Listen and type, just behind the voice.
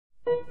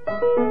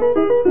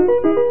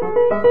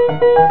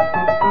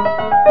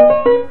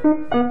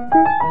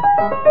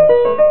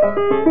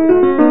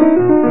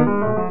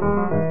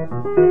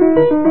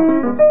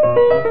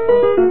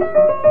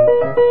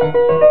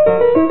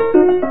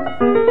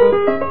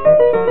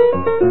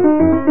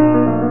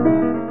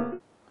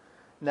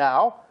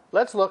Now,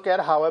 let's look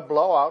at how a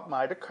blowout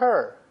might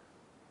occur.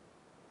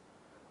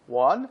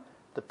 1.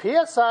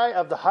 The psi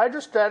of the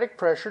hydrostatic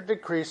pressure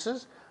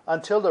decreases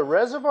until the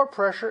reservoir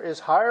pressure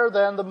is higher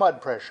than the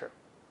mud pressure.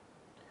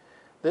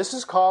 This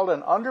is called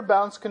an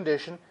underbalance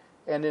condition,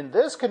 and in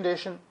this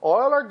condition,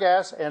 oil or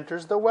gas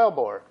enters the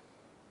wellbore.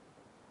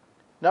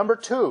 Number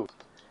 2.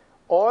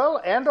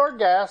 Oil and or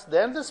gas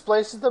then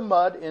displaces the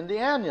mud in the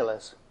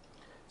annulus.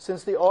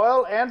 Since the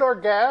oil and or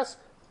gas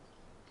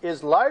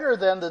is lighter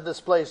than the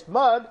displaced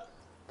mud,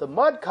 the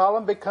mud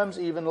column becomes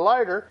even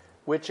lighter,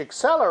 which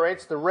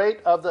accelerates the rate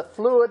of the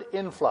fluid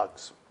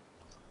influx.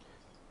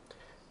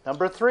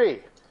 Number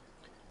 3.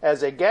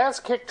 As a gas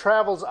kick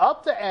travels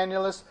up the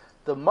annulus,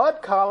 the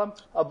mud column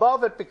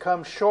above it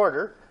becomes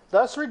shorter,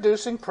 thus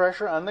reducing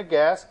pressure on the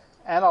gas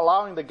and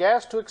allowing the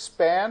gas to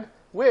expand,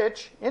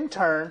 which, in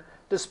turn,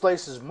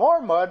 displaces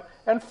more mud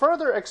and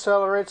further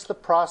accelerates the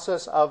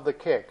process of the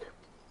kick.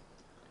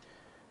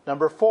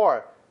 Number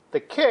 4. The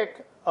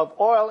kick of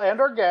oil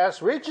and or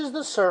gas reaches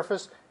the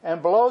surface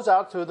and blows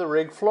out through the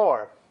rig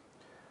floor.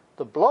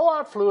 The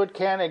blowout fluid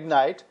can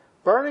ignite,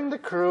 burning the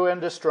crew and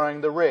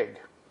destroying the rig.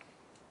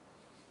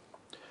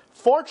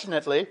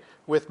 Fortunately,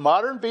 with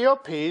modern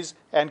BOPs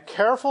and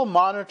careful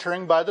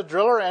monitoring by the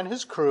driller and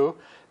his crew,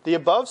 the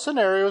above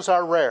scenarios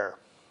are rare.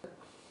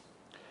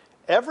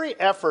 Every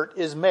effort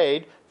is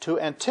made to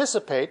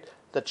anticipate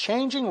the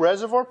changing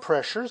reservoir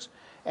pressures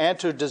and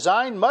to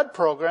design mud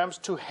programs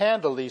to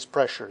handle these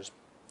pressures.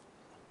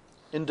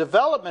 In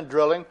development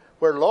drilling,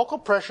 where local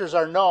pressures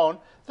are known,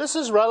 this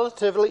is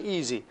relatively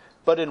easy,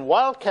 but in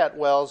wildcat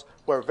wells,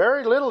 where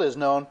very little is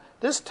known,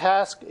 this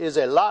task is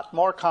a lot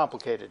more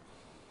complicated.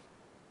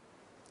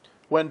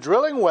 When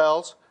drilling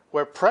wells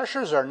where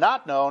pressures are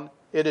not known,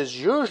 it is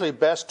usually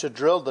best to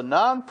drill the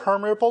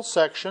non-permeable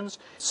sections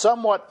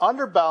somewhat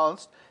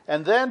underbalanced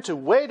and then to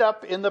wade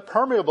up in the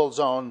permeable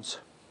zones.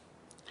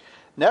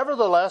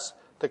 Nevertheless,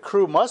 the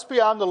crew must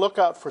be on the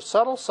lookout for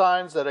subtle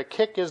signs that a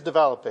kick is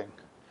developing.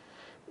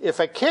 If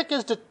a kick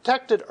is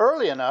detected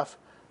early enough,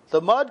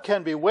 the mud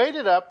can be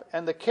waded up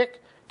and the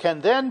kick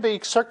can then be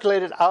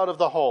circulated out of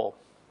the hole.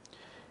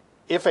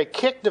 If a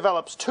kick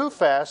develops too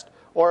fast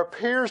or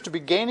appears to be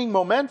gaining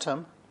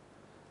momentum,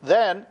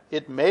 then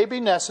it may be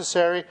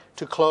necessary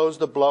to close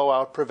the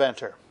blowout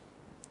preventer.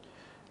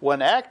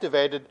 When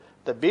activated,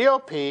 the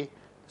BOP,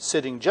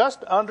 sitting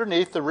just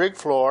underneath the rig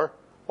floor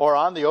or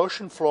on the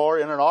ocean floor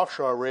in an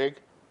offshore rig,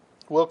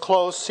 will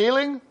close,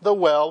 sealing the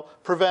well,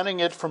 preventing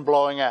it from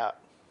blowing out.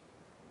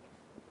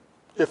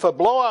 If a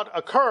blowout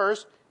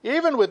occurs,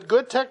 even with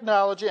good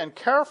technology and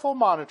careful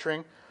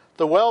monitoring,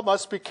 the well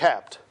must be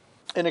capped.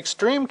 In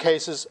extreme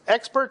cases,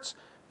 experts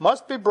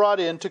must be brought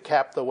in to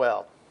cap the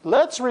well.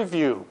 Let's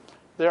review.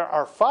 There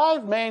are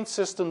 5 main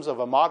systems of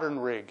a modern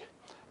rig.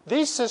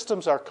 These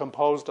systems are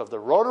composed of the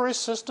rotary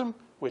system,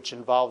 which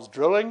involves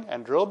drilling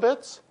and drill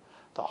bits,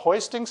 the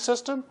hoisting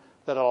system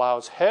that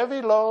allows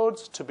heavy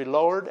loads to be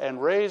lowered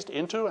and raised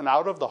into and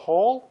out of the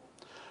hole,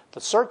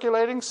 the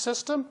circulating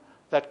system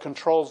that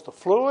controls the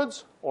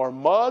fluids or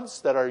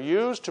muds that are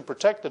used to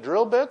protect the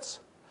drill bits,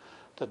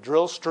 the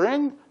drill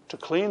string to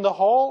clean the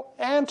hole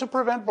and to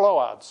prevent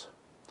blowouts,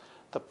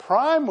 the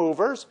prime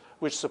movers,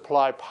 which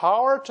supply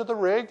power to the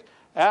rig,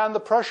 and the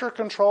pressure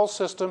control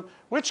system,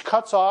 which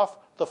cuts off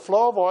the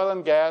flow of oil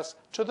and gas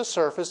to the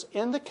surface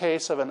in the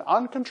case of an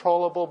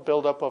uncontrollable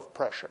buildup of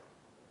pressure.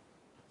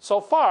 So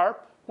far,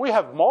 we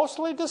have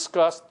mostly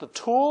discussed the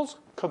tools,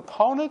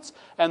 components,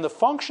 and the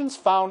functions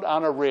found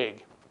on a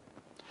rig.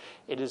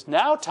 It is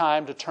now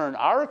time to turn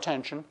our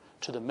attention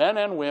to the men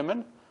and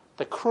women,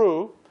 the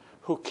crew,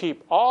 who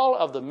keep all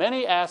of the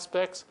many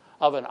aspects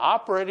of an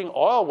operating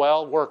oil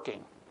well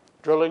working,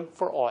 drilling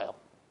for oil.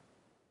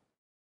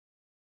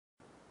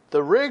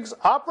 The rig's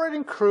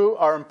operating crew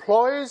are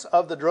employees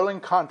of the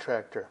drilling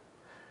contractor.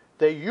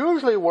 They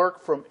usually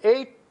work from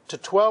 8 to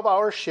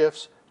 12-hour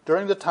shifts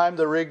during the time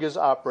the rig is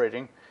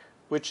operating,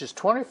 which is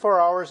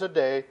 24 hours a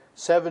day,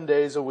 7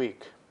 days a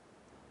week.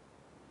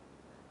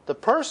 The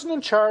person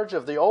in charge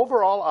of the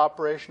overall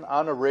operation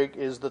on a rig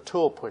is the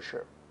tool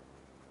pusher.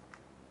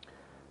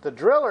 The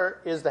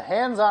driller is the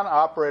hands-on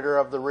operator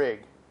of the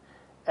rig.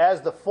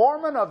 As the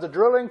foreman of the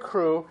drilling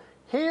crew,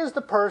 he is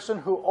the person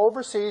who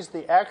oversees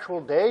the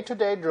actual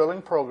day-to-day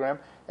drilling program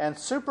and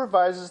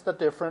supervises the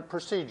different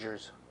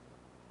procedures.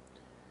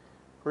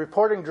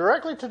 Reporting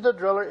directly to the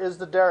driller is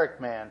the derrick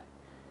man.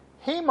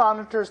 He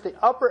monitors the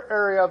upper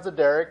area of the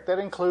derrick that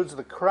includes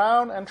the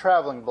crown and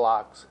traveling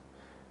blocks.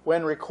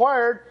 When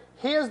required,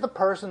 he is the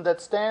person that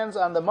stands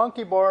on the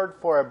monkey board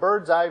for a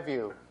bird's eye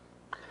view.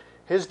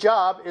 His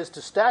job is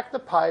to stack the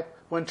pipe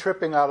when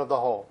tripping out of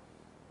the hole.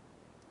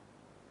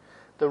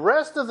 The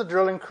rest of the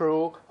drilling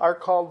crew are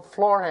called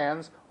floor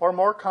hands, or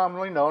more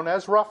commonly known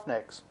as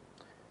roughnecks.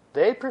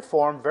 They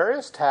perform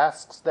various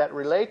tasks that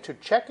relate to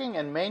checking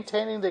and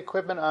maintaining the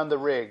equipment on the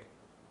rig.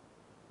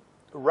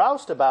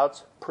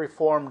 Roustabouts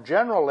perform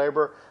general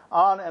labor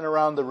on and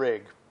around the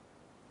rig.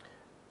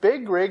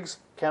 Big rigs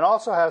can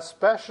also have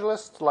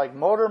specialists like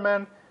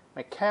motormen,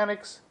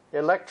 mechanics,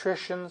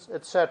 electricians,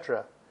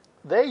 etc.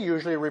 They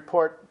usually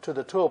report to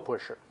the tool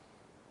pusher.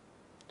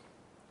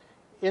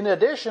 In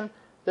addition,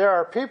 there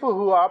are people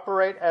who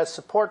operate as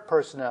support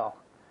personnel.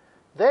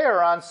 They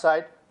are on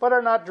site but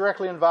are not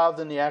directly involved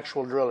in the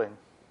actual drilling.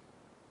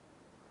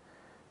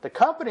 The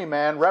company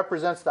man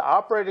represents the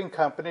operating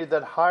company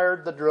that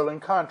hired the drilling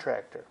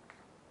contractor.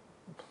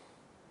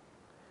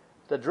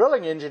 The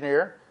drilling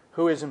engineer,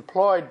 who is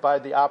employed by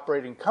the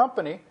operating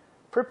company,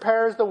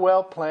 prepares the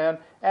well plan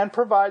and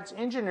provides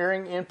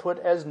engineering input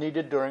as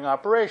needed during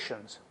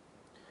operations.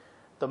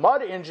 The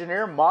mud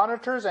engineer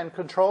monitors and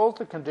controls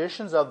the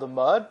conditions of the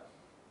mud.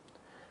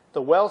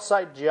 The well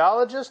site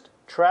geologist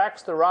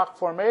tracks the rock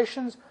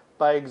formations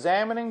by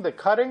examining the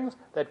cuttings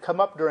that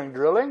come up during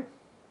drilling.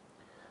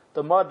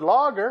 The mud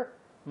logger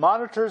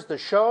monitors the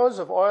shows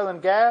of oil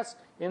and gas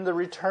in the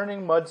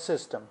returning mud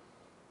system.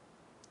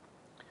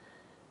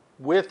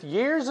 With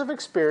years of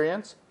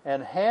experience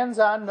and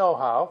hands-on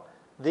know-how,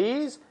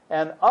 these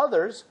and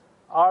others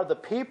are the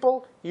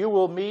people you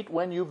will meet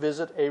when you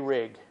visit a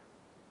rig.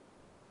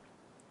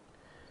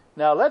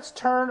 Now let's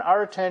turn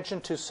our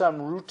attention to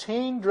some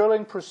routine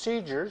drilling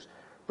procedures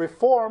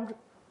performed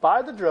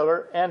by the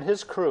driller and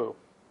his crew.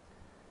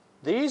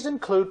 These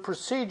include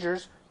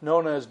procedures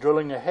known as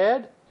drilling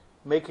ahead,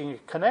 making a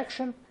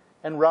connection,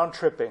 and round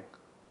tripping.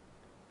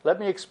 Let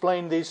me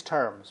explain these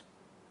terms.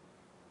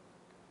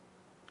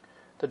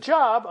 The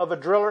job of a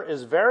driller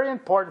is very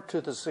important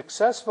to the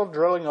successful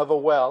drilling of a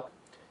well,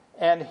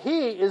 and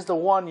he is the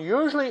one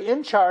usually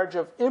in charge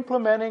of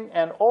implementing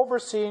and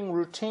overseeing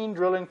routine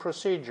drilling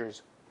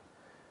procedures.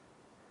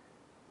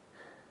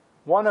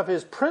 One of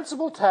his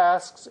principal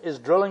tasks is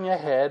drilling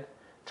ahead,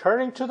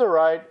 turning to the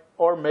right,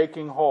 or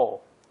making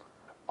hole.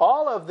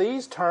 All of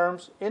these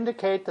terms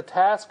indicate the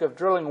task of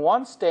drilling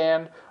one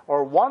stand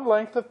or one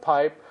length of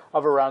pipe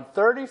of around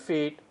 30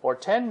 feet or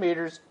 10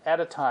 meters at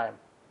a time.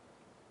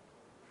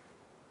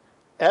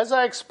 As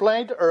I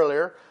explained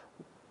earlier,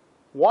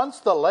 once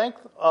the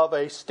length of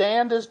a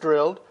stand is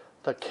drilled,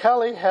 the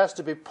Kelly has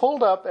to be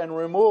pulled up and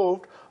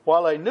removed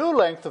while a new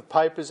length of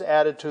pipe is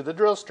added to the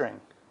drill string.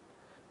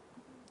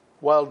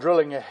 While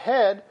drilling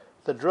ahead,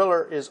 the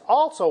driller is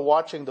also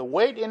watching the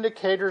weight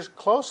indicators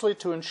closely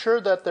to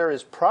ensure that there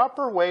is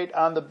proper weight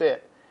on the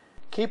bit,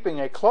 keeping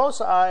a close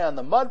eye on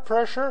the mud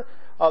pressure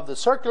of the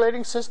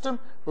circulating system,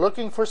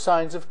 looking for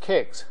signs of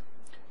kicks,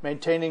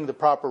 maintaining the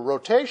proper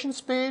rotation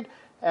speed,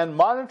 and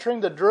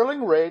monitoring the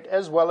drilling rate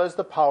as well as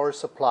the power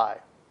supply.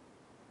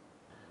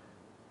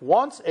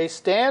 Once a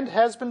stand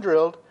has been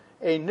drilled,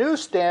 a new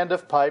stand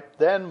of pipe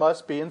then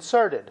must be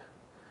inserted.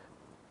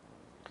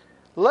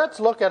 Let's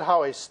look at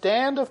how a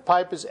stand of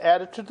pipe is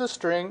added to the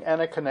string and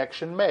a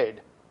connection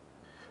made.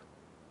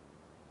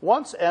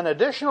 Once an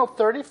additional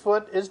 30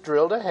 foot is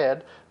drilled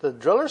ahead, the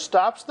driller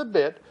stops the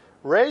bit,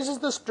 raises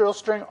the drill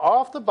string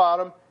off the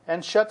bottom,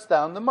 and shuts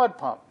down the mud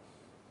pump.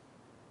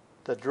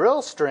 The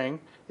drill string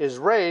is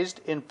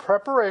raised in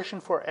preparation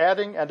for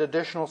adding an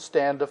additional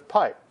stand of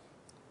pipe.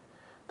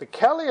 The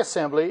Kelly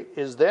assembly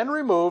is then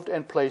removed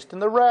and placed in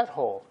the rat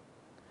hole.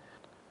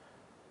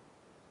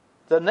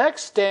 The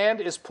next stand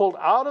is pulled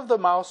out of the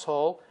mouse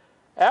hole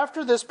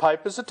after this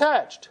pipe is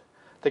attached.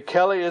 The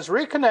Kelly is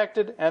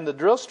reconnected and the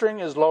drill string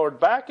is lowered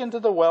back into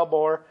the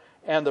wellbore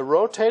and the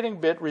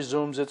rotating bit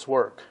resumes its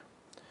work.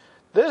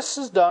 This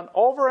is done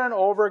over and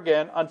over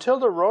again until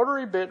the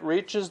rotary bit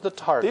reaches the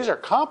target. These are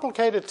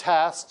complicated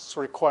tasks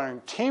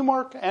requiring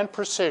teamwork and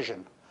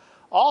precision.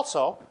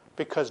 Also,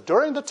 because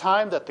during the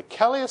time that the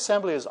Kelly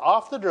assembly is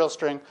off the drill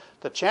string,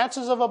 the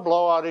chances of a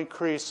blowout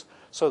increase,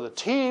 so the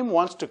team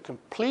wants to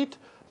complete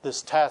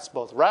this task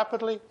both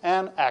rapidly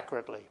and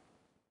accurately.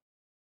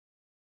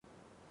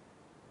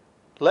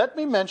 Let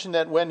me mention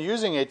that when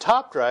using a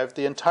top drive,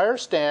 the entire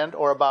stand,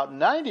 or about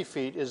 90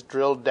 feet, is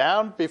drilled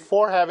down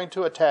before having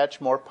to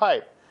attach more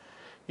pipe.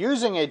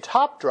 Using a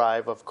top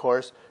drive, of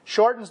course,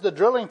 shortens the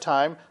drilling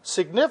time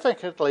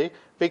significantly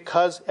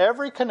because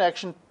every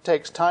connection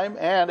takes time,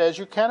 and as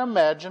you can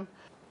imagine,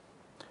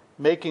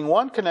 making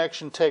one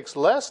connection takes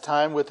less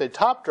time with a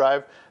top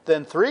drive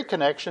than 3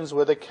 connections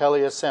with a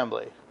Kelly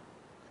assembly.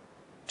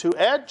 To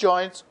add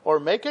joints or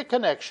make a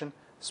connection,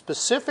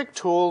 specific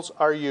tools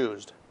are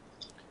used.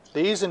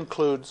 These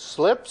include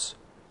slips,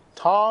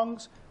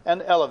 tongs,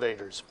 and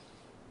elevators.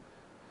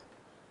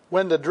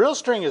 When the drill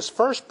string is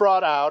first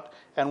brought out,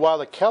 and while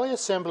the Kelly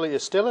assembly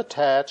is still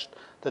attached,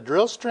 the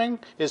drill string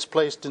is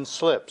placed in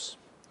slips.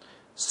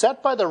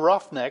 Set by the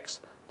roughnecks,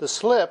 the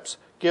slips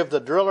give the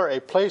driller a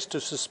place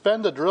to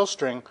suspend the drill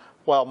string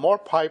while more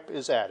pipe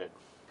is added.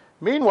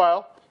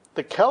 Meanwhile,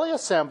 the Kelly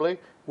assembly,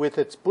 with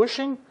its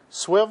bushing,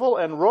 swivel,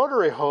 and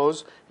rotary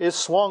hose, is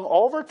swung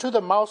over to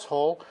the mouse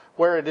hole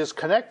where it is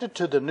connected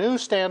to the new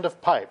stand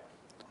of pipe.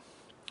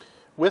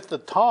 With the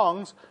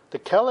tongs, the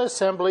Kelly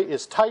assembly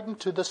is tightened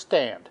to the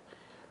stand.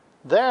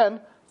 Then,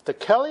 the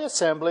Kelly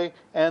assembly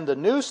and the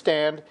new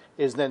stand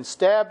is then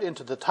stabbed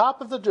into the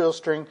top of the drill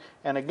string,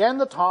 and again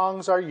the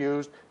tongs are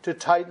used to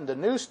tighten the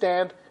new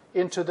stand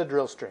into the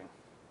drill string.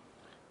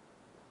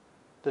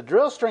 The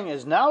drill string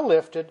is now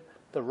lifted,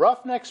 the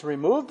roughnecks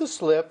remove the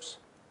slips,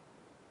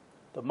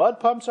 The mud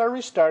pumps are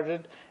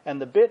restarted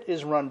and the bit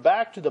is run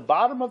back to the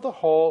bottom of the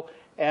hole,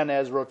 and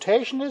as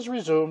rotation is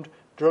resumed,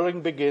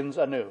 drilling begins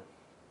anew.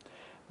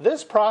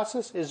 This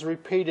process is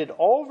repeated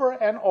over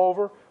and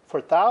over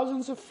for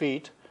thousands of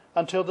feet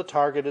until the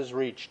target is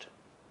reached.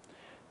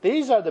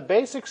 These are the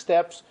basic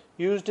steps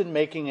used in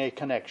making a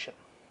connection.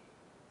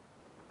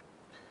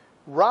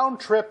 Round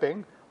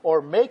tripping,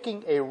 or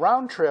making a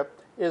round trip,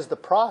 is the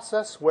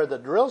process where the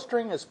drill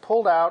string is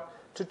pulled out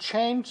to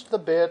change the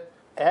bit,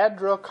 add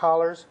drill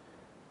collars,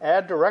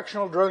 add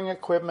directional drilling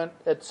equipment,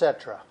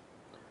 etc.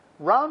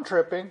 Round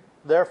tripping,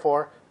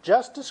 therefore,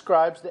 just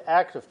describes the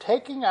act of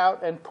taking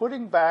out and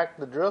putting back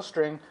the drill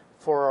string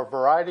for a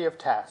variety of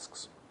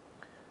tasks.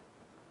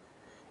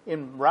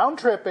 In round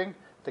tripping,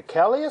 the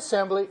Kelly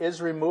assembly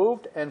is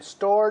removed and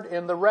stored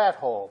in the rat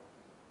hole.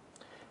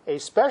 A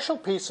special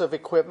piece of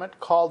equipment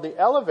called the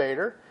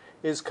elevator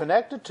is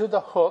connected to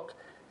the hook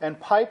and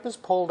pipe is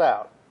pulled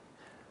out.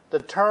 The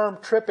term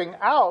tripping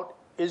out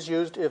is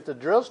used if the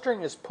drill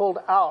string is pulled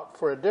out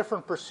for a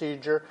different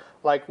procedure,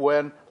 like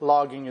when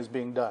logging is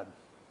being done.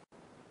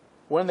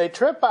 When they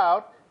trip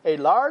out, a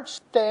large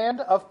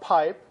stand of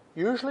pipe,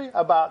 usually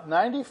about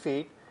 90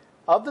 feet,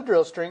 of the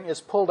drill string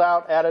is pulled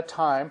out at a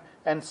time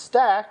and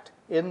stacked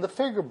in the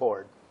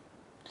fingerboard.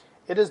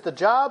 It is the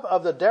job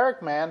of the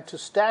derrick man to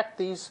stack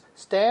these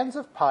stands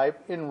of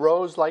pipe in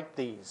rows like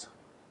these.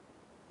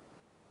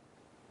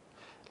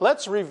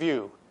 Let's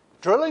review.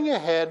 Drilling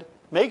ahead,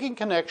 making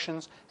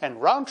connections,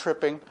 and round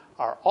tripping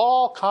are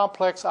all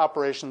complex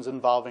operations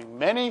involving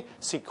many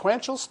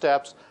sequential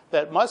steps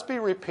that must be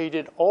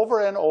repeated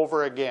over and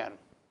over again.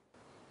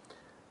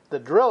 The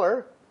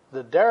driller,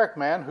 the derrick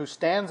man who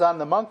stands on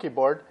the monkey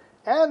board,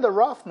 and the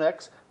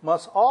roughnecks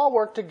must all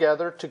work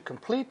together to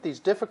complete these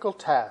difficult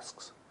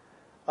tasks.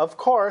 Of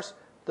course,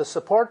 the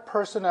support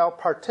personnel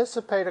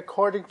participate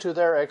according to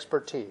their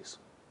expertise.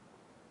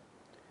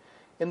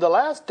 In the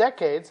last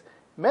decades,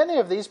 many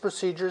of these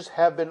procedures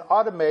have been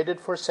automated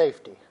for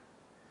safety.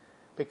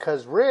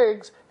 Because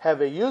rigs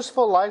have a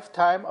useful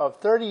lifetime of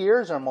 30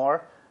 years or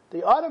more,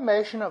 the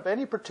automation of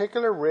any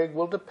particular rig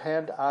will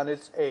depend on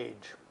its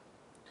age.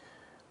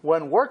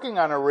 When working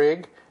on a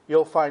rig,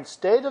 you'll find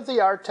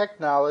state-of-the-art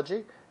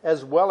technology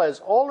as well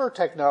as older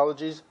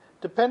technologies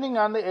depending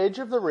on the age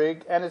of the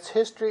rig and its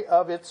history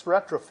of its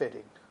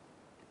retrofitting.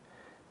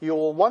 You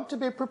will want to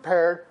be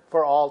prepared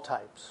for all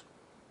types.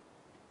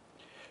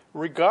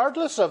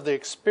 Regardless of the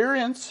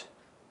experience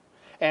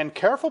and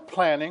careful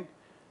planning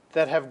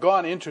that have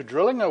gone into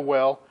drilling a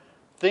well,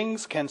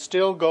 things can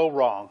still go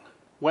wrong.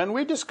 When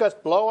we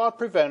discussed blowout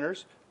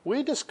preventers,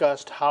 we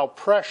discussed how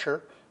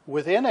pressure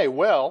within a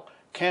well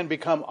can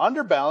become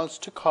underbalanced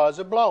to cause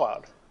a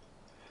blowout.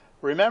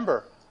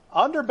 Remember,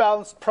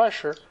 underbalanced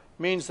pressure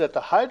means that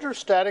the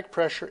hydrostatic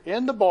pressure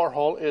in the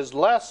borehole is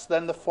less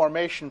than the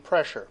formation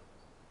pressure.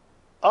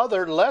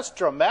 Other, less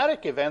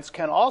dramatic events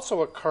can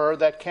also occur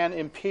that can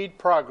impede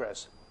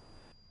progress.